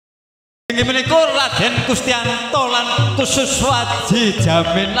Inggih menika Raden Kustianto lan Kususwaji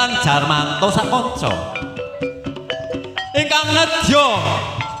Jamin lan Jarmanto sakonco ingkang nedya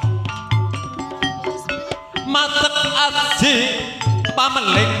matek aji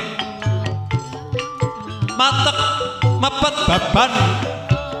pameling matek mepet baban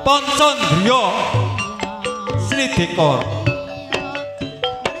Poncondriya Sridekar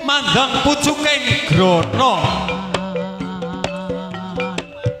mandang pucuking grana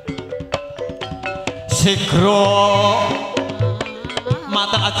sigra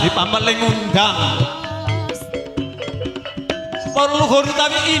matek aji pameling undang para luhur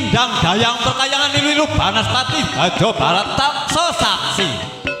utawi indang dayang perkayangan Ilu Banaspati Bajo Barat taksa saksi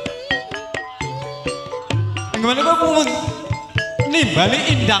menika pun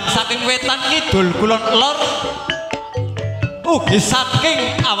nimbali indang saking wetan kidul kulon lor ugi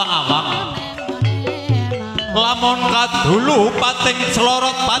saking awang-awang lamun kadulu pating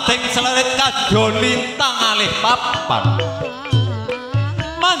selorot pating selerit kadya lintang alih papan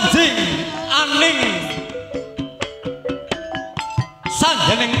manjing aning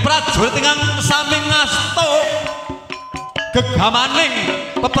sanjening prajurit ingkang sami ngasta gegamaning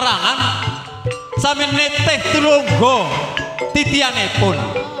peperangan sami netih turangga titianipun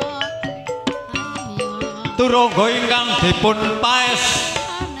turangga ingkang dipun paes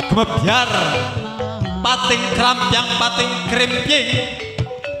gemebyar pating krampyang pating krimpying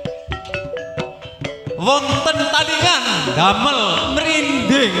wonten talingan damel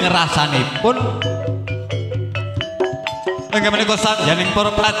merinding rasanipun inggih menika sanjaning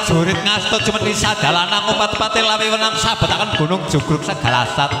para prajurit ngasta cumeti sadalanang upat-upate lawi wenang sabetaken gunung jugruk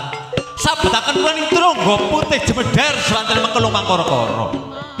segalasat sabetaken wening turangga putih jemeder swanten mengkelung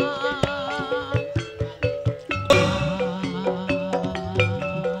mangkara-kara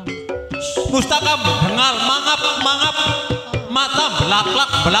mustaka bengal mangap-mangap mata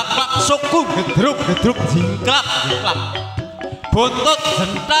belak-belak suku gedruk-gedruk jingklak-jingklak buntut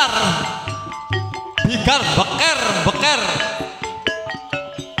jentar bigar beker-beker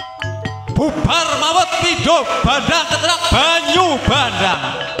bubar mawet pido bandang keterak banyu bandang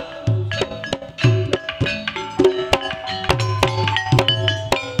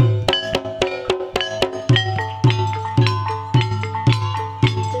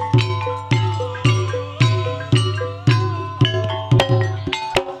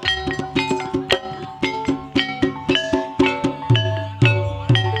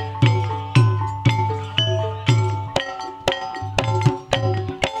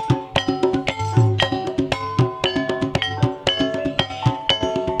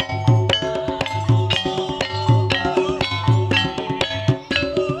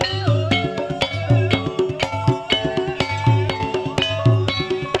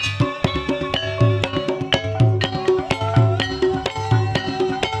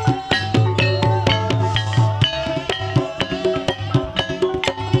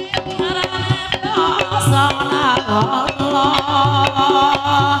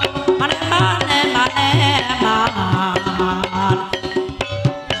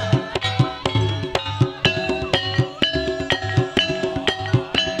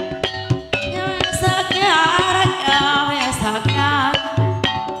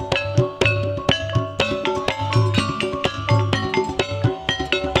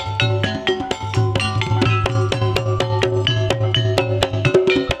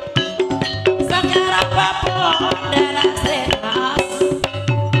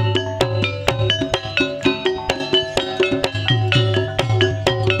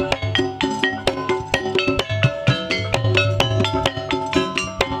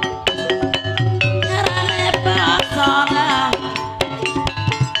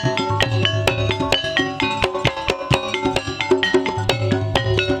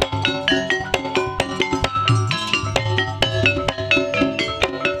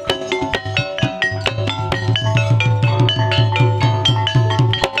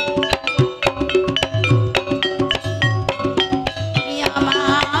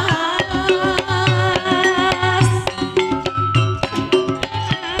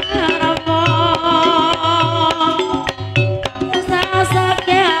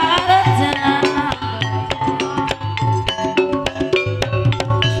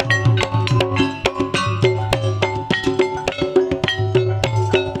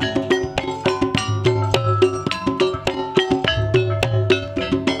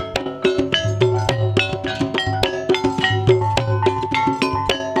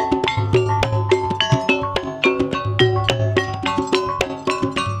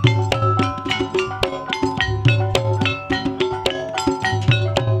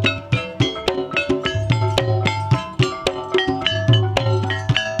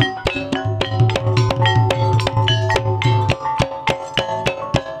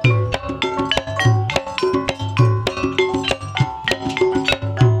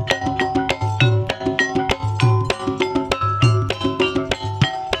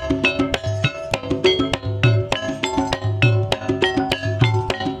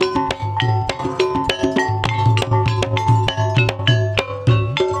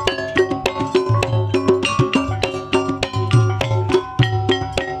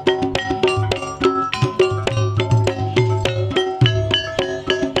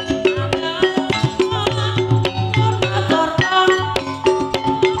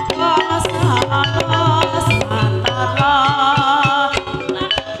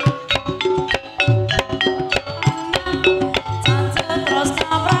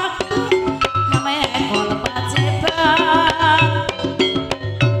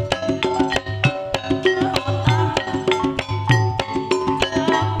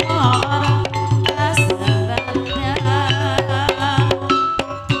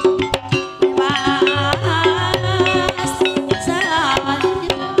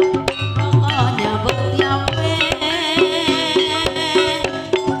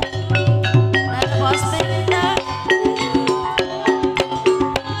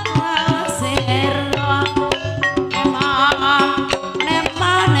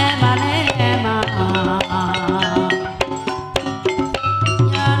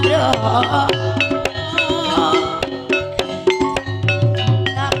oh